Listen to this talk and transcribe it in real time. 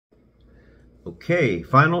Okay,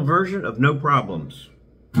 final version of No Problems.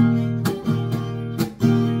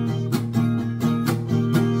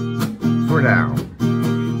 For now.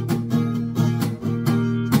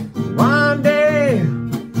 One day,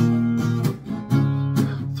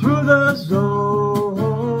 through the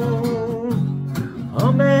zone,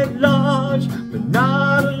 I'm at large, but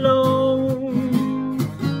not alone.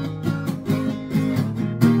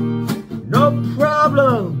 No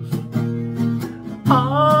problems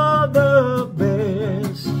are the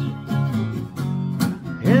best,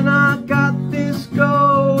 and I got this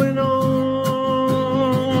going on,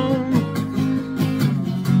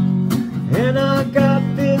 and I got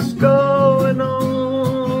this going on.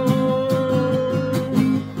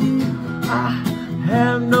 I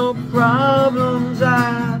have no problems,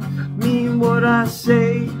 I mean what I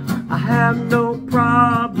say, I have no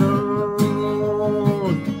problems.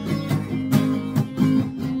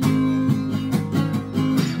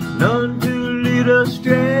 None to lead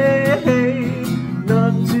astray,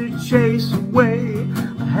 none to chase away,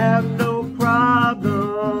 I have no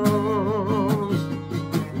problems.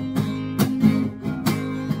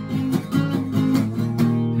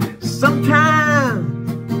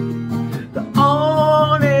 Sometimes the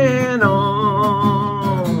on and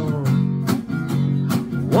on,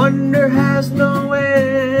 wonder has no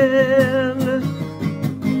end.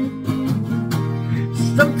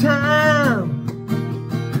 Sometimes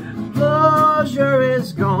pleasure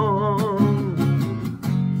is gone,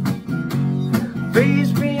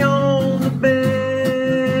 face beyond the bend,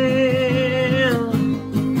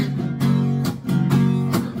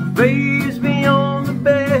 face beyond the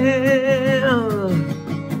bend.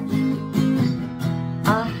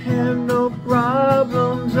 I have no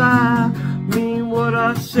problems, I mean what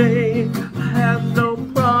I say, I have no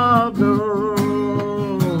problems.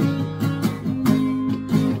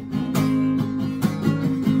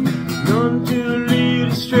 None to lead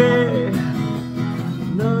astray,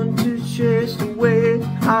 none to chase away,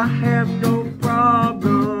 I have no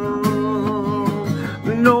problem,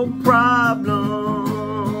 no problem.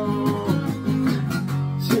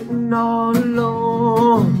 Sitting all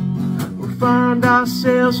alone, we find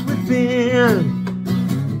ourselves within.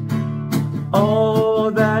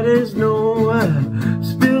 All that is known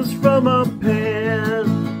spills from a pen.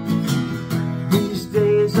 These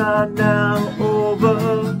days are now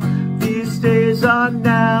over, these days are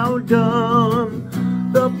now done.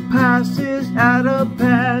 The past is at a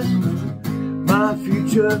past, my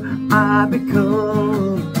future I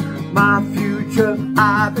become, my future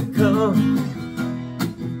I become.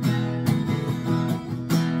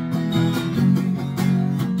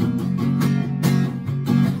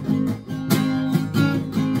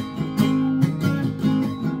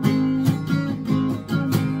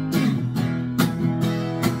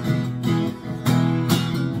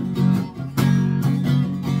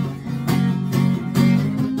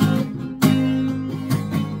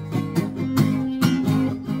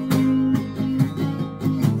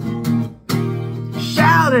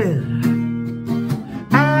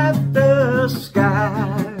 At the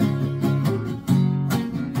sky,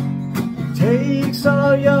 takes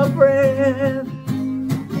all your breath.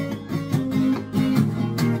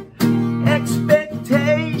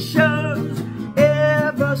 Expectations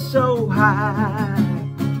ever so high,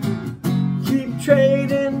 keep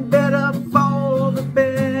trading better for the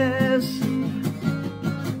best.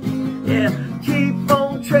 Yeah, keep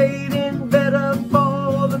on trading better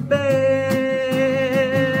for the best.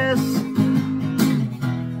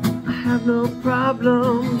 No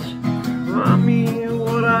problems, I mean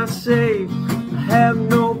what I say, I have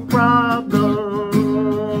no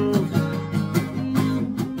problems.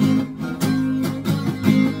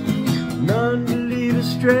 None to lead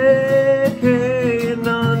astray,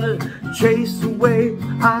 none to chase away,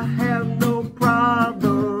 I have no problems.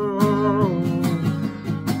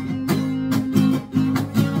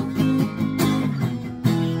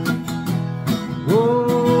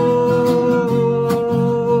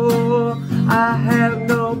 I have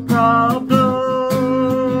no problem.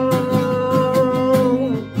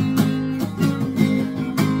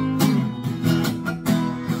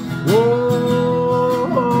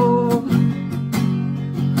 Whoa,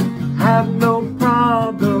 have no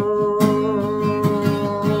problem.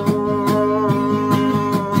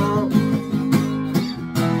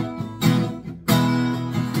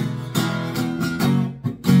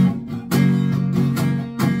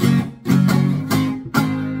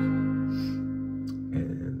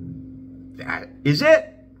 That is it.